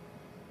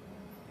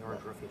 The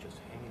orange roughy just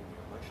hanging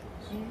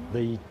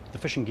motionless. The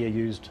fishing gear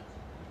used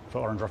for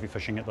orange roughy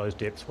fishing at those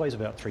depths weighs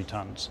about 3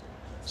 tons.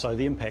 So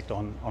the impact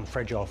on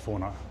fragile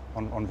fauna,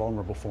 on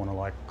vulnerable fauna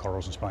like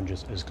corals and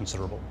sponges, is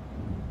considerable.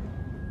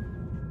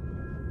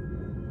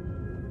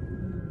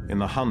 In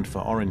the hunt for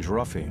orange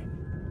roughy,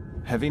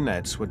 heavy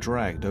nets were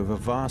dragged over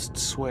vast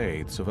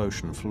swathes of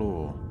ocean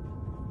floor.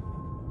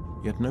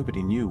 Yet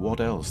nobody knew what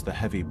else the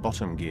heavy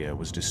bottom gear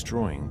was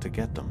destroying to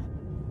get them.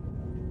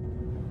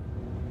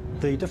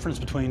 The difference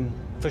between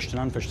fished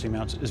and unfished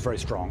seamounts is very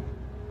strong.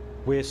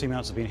 Where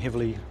seamounts have been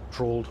heavily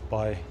trawled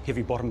by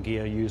heavy bottom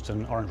gear used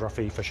in orange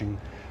roughy fishing,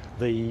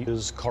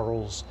 the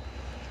corals,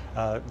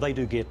 they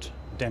do get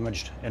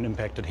damaged and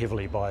impacted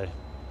heavily by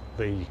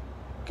the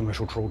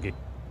commercial trawl gear.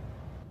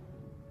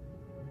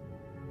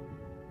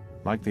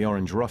 Like the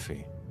orange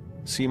roughy,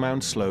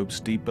 seamount slopes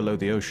deep below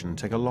the ocean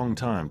take a long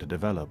time to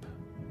develop.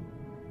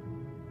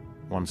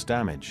 Once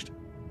damaged,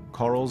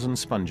 corals and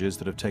sponges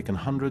that have taken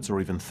hundreds or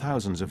even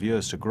thousands of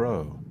years to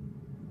grow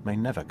may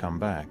never come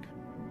back.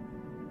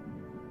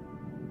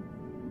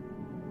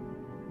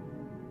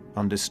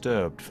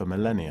 Undisturbed for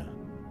millennia,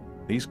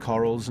 these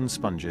corals and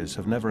sponges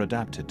have never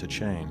adapted to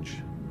change.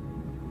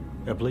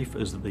 Our belief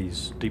is that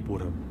these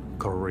deep-water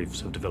coral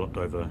reefs have developed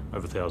over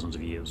thousands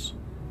of years.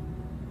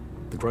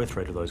 The growth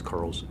rate of those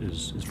corals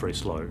is very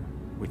slow.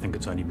 We think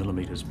it's only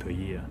millimetres per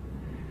year.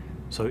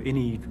 So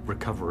any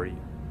recovery,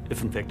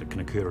 if in fact it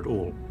can occur at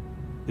all,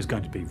 is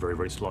going to be very,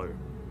 very slow.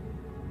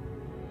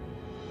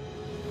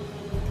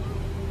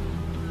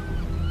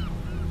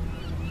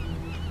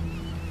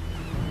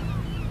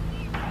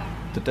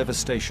 The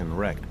devastation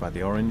wreaked by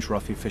the orange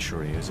roughy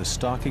fishery is a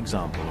stark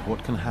example of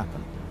what can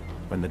happen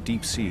when the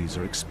deep seas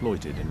are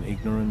exploited in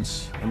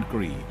ignorance and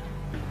greed.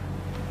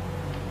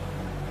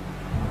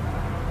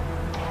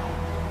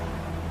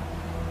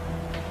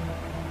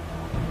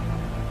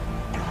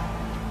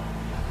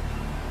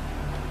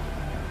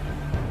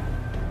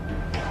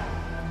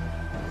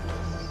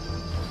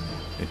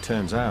 It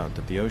turns out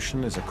that the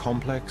ocean is a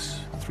complex,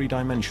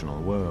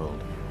 three-dimensional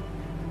world.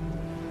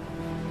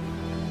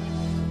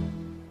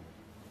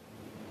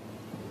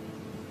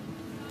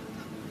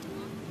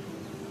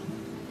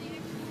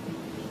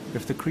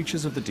 If the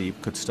creatures of the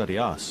deep could study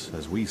us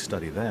as we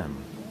study them,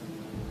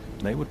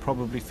 they would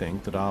probably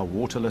think that our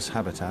waterless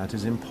habitat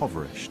is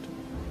impoverished,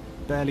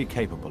 barely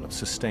capable of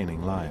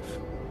sustaining life.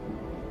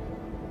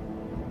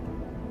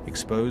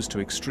 Exposed to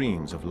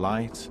extremes of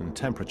light and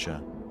temperature,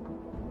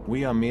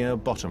 we are mere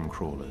bottom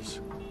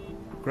crawlers,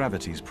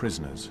 gravity's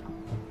prisoners,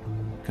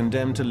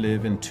 condemned to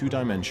live in 2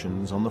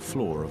 dimensions on the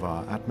floor of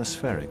our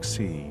atmospheric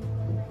sea.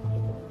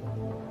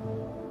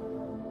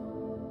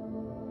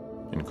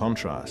 In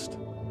contrast,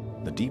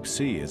 the deep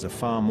sea is a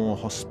far more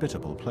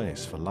hospitable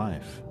place for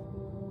life.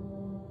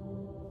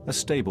 A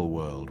stable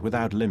world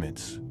without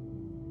limits,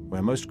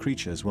 where most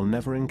creatures will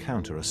never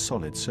encounter a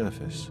solid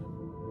surface.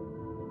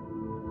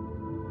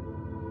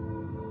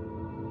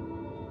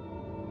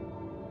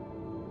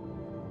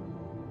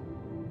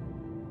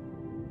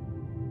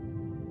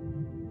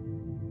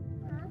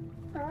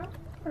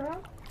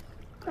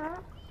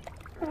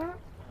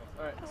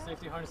 Alright,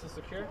 safety harnesses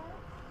secure.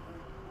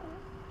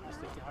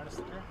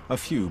 A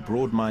few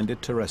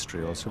broad-minded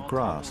terrestrials have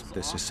grasped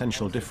this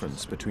essential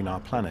difference between our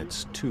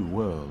planet's 2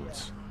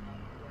 worlds.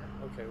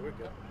 Okay, we're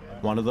good.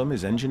 One of them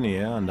is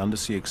engineer and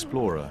undersea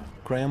explorer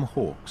Graham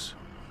Hawkes.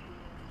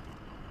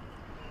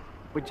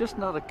 We're just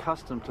not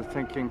accustomed to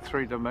thinking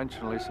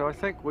 3-dimensionally, so I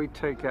think we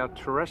take our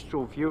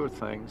terrestrial view of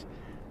things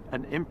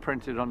and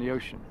imprint it on the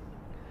ocean.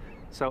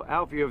 So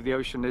our view of the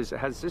ocean is it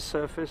has this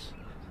surface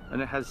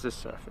and it has this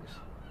surface.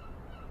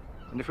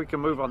 And if we can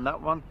move on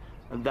that one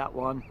and that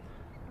one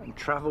and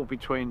travel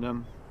between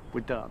them, we're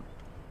done.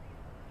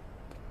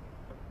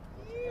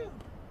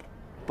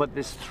 But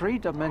this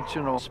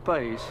 3-dimensional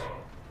space,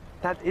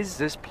 that is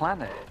this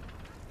planet.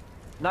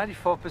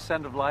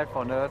 94% of life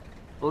on Earth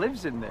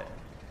lives in there.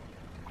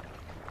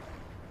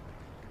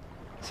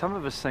 Some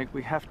of us think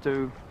we have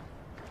to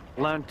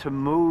learn to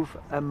move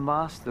and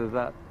master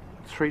that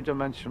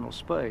 3-dimensional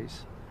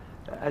space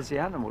as the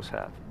animals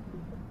have.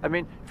 I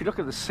mean, if you look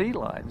at the sea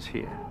lions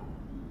here,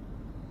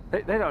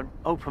 they don't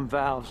open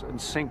valves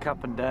and sink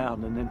up and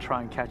down and then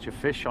try and catch a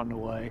fish on the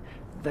way.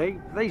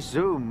 They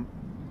zoom.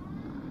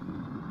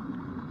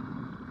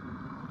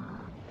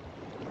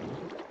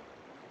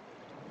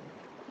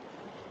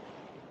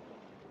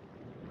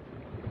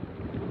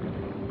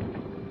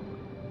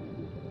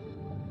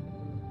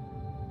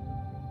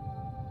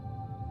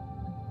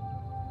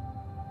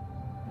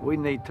 We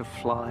need to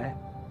fly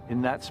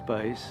in that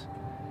space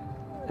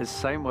the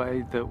same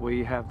way that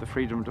we have the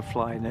freedom to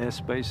fly in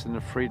airspace and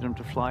the freedom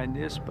to fly in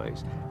near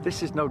space.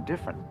 This is no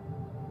different.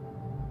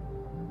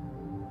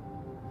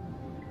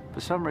 For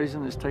some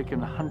reason, it's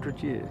taken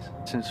 100 years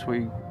since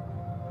we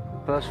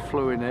first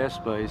flew in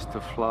airspace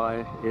to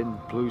fly in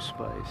blue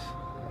space.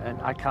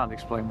 And I can't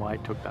explain why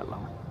it took that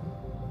long.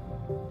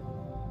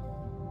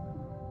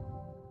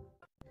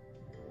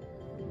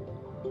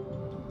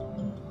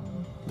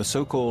 The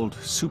so-called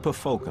Super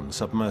Falcon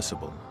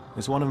submersible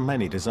is one of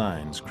many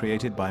designs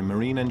created by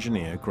marine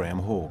engineer Graham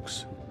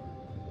Hawkes.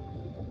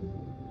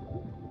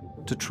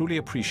 To truly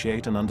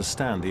appreciate and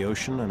understand the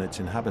ocean and its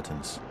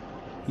inhabitants,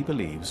 he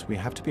believes we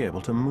have to be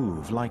able to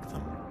move like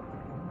them,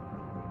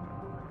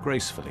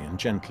 gracefully and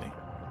gently,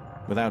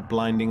 without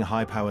blinding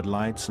high-powered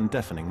lights and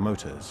deafening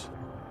motors.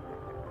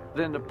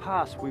 In the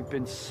past, we've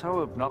been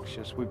so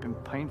obnoxious, we've been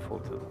painful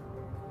to them.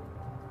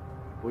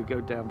 We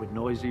go down with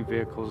noisy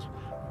vehicles,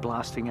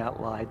 blasting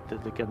out light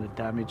that are going to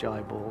damage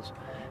eyeballs,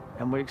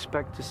 and we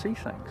expect to see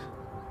things.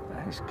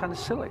 It's kind of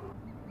silly.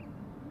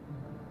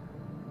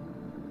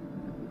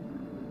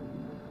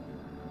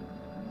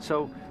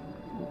 So,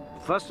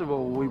 first of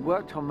all, we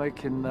worked on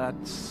making that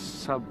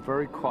sub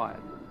very quiet.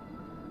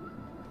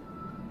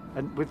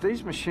 And with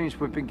these machines,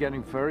 we've been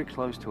getting very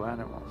close to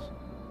animals.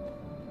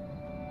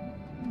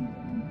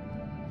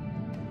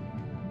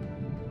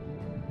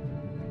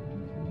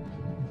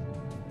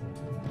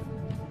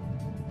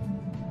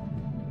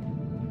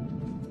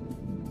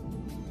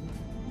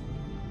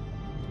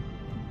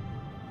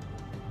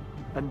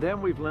 And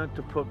then we've learned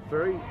to put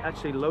very,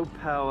 actually low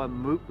power,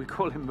 we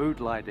call it mood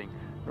lighting,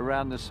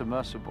 around the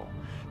submersible.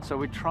 So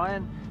we try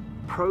and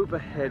probe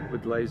ahead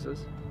with lasers,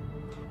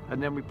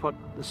 and then we put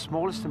the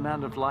smallest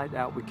amount of light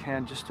out we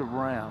can just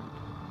around,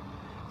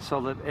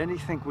 so that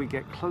anything we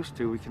get close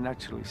to, we can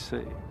actually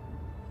see.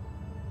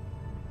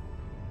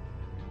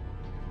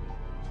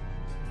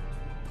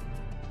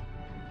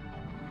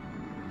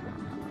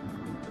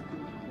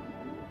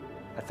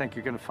 I think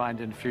you're going to find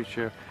in the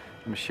future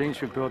the machines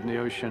we build in the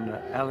ocean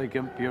are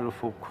elegant,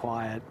 beautiful,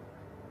 quiet,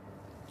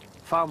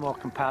 far more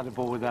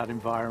compatible with that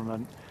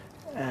environment,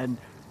 and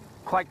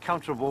quite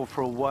comfortable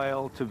for a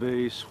whale to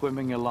be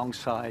swimming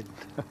alongside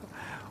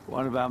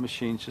one of our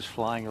machines just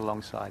flying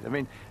alongside. I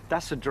mean,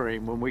 that's a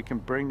dream, when we can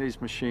bring these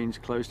machines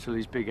close to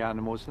these big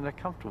animals and they're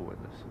comfortable with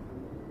us.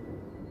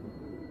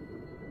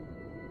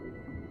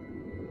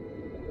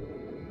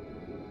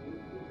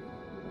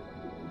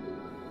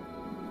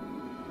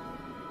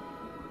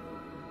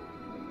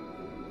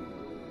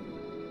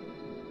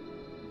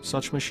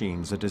 Such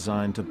machines are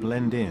designed to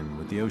blend in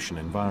with the ocean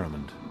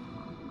environment.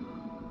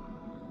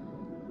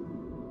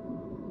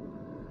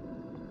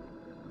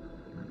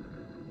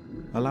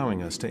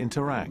 Allowing us to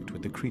interact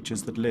with the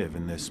creatures that live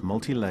in this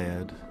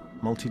multi-layered,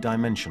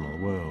 multi-dimensional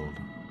world.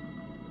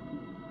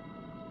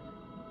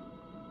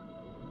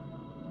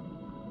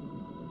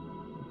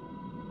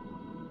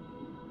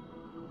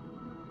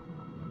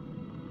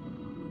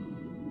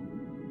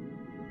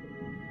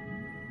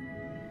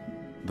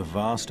 The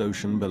vast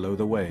ocean below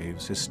the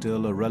waves is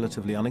still a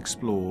relatively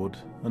unexplored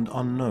and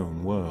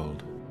unknown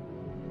world.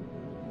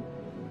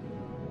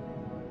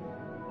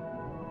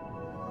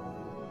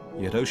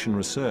 Yet ocean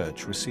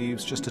research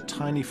receives just a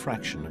tiny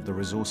fraction of the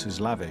resources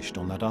lavished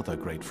on that other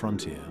great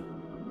frontier,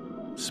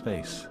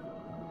 space.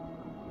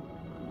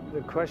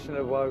 The question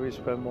of why we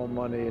spend more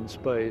money in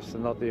space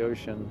and not the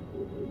ocean,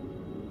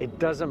 it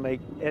doesn't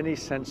make any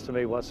sense to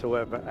me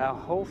whatsoever. Our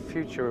whole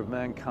future of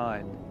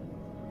mankind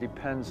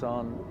depends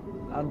on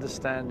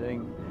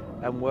understanding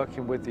and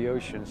working with the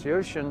oceans. The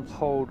oceans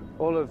hold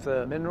all of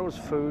the minerals,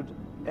 food,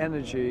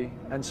 energy,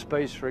 and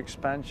space for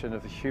expansion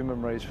of the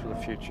human race for the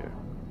future.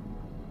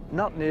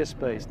 Not near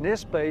space. Near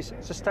space,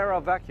 it's a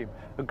sterile vacuum.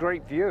 A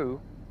great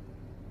view,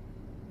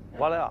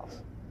 what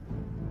else?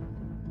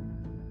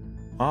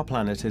 Our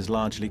planet is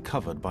largely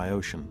covered by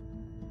ocean,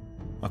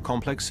 a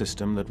complex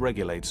system that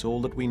regulates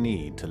all that we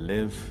need to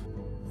live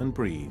and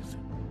breathe.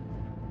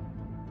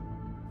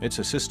 It's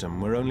a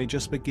system we're only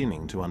just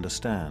beginning to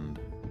understand.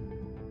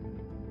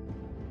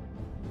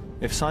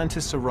 If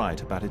scientists are right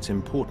about its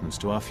importance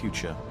to our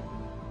future,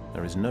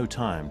 there is no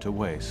time to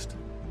waste.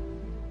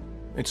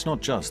 It's not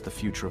just the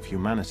future of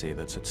humanity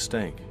that's at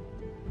stake,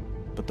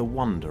 but the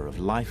wonder of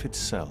life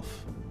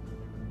itself,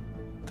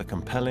 the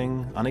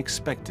compelling,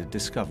 unexpected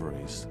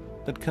discoveries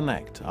that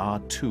connect our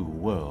two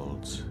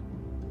worlds.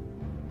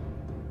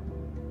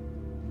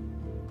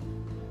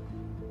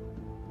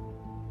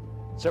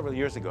 Several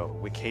years ago,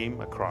 we came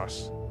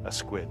across a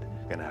squid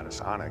in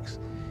Anasonics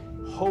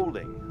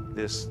holding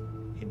this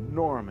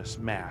enormous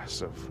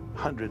mass of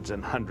hundreds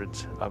and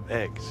hundreds of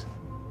eggs.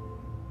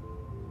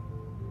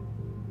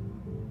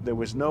 There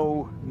was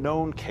no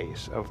known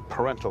case of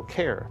parental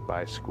care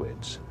by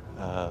squids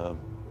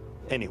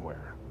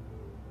anywhere.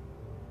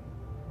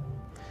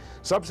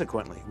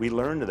 Subsequently, we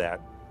learned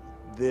that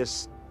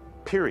this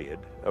period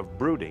of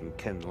brooding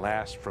can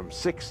last from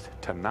 6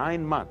 to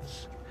 9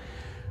 months.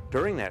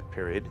 During that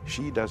period,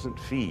 she doesn't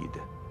feed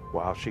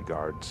while she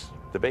guards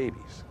the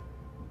babies.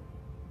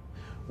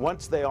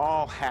 Once they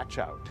all hatch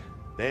out,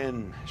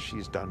 then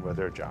she's done with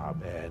her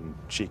job and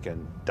she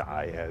can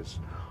die as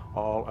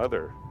all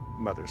other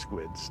mother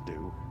squids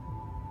do.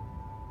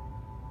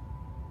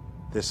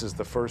 This is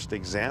the first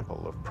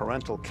example of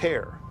parental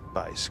care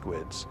by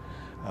squids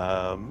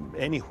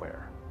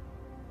anywhere.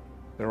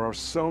 There are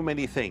so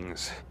many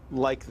things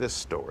like this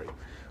story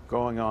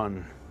going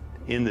on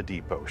in the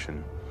deep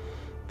ocean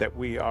that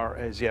we are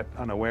as yet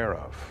unaware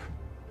of.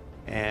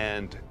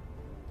 And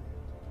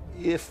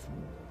if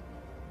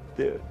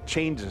the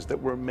changes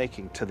that we're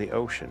making to the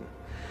ocean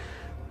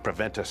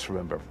prevent us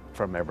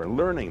from ever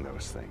learning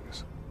those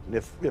things,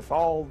 if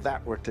all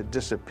that were to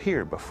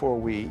disappear before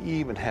we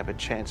even have a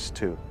chance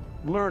to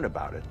learn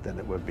about it, then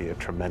it would be a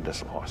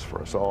tremendous loss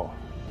for us all.